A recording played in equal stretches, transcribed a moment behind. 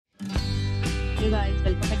Hey guys,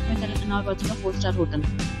 welcome back to my channel and now watching a 4-star hotel.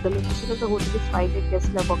 The location of the hotel is fine and guests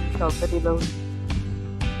love walking around the neighborhood.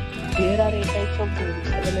 There are 8 types of rooms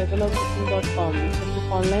available on booking.com. You can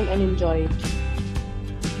book online and enjoy it.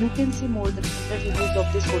 You can see more than 100 reviews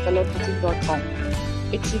of this hotel on booking.com.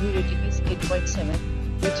 Its review rating is 8.7,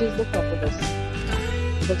 which is the top of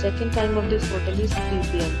us. The check-in time of this hotel is 3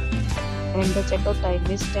 p.m. and the check-out time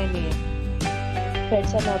is 10 a.m.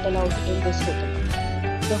 Pets are not allowed in this hotel.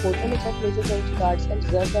 The hotel accepts major credit cards and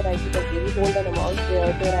reserves the right to temporarily hold an amount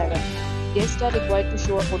prior to arrival. Guests are required to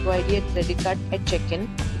show a photo ID and credit card at check-in.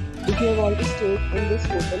 If you have already stayed in this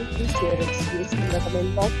hotel, please share your experience in the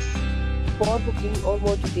comment box. For booking or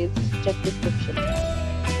more details, check description.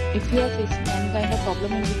 If you are facing any kind of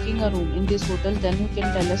problem in booking a room in this hotel, then you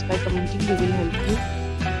can tell us by commenting. We will help you.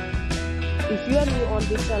 If you are new on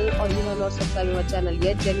this channel or you have not subscribed our channel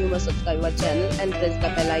yet, then you must subscribe our channel and press the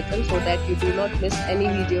bell icon so that you do not miss any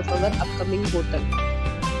video of our upcoming hotel.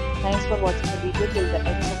 Thanks for watching the video till the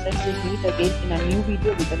end. So friends, will meet again in a new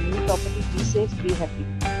video with a new property. Be safe, be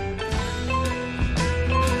happy.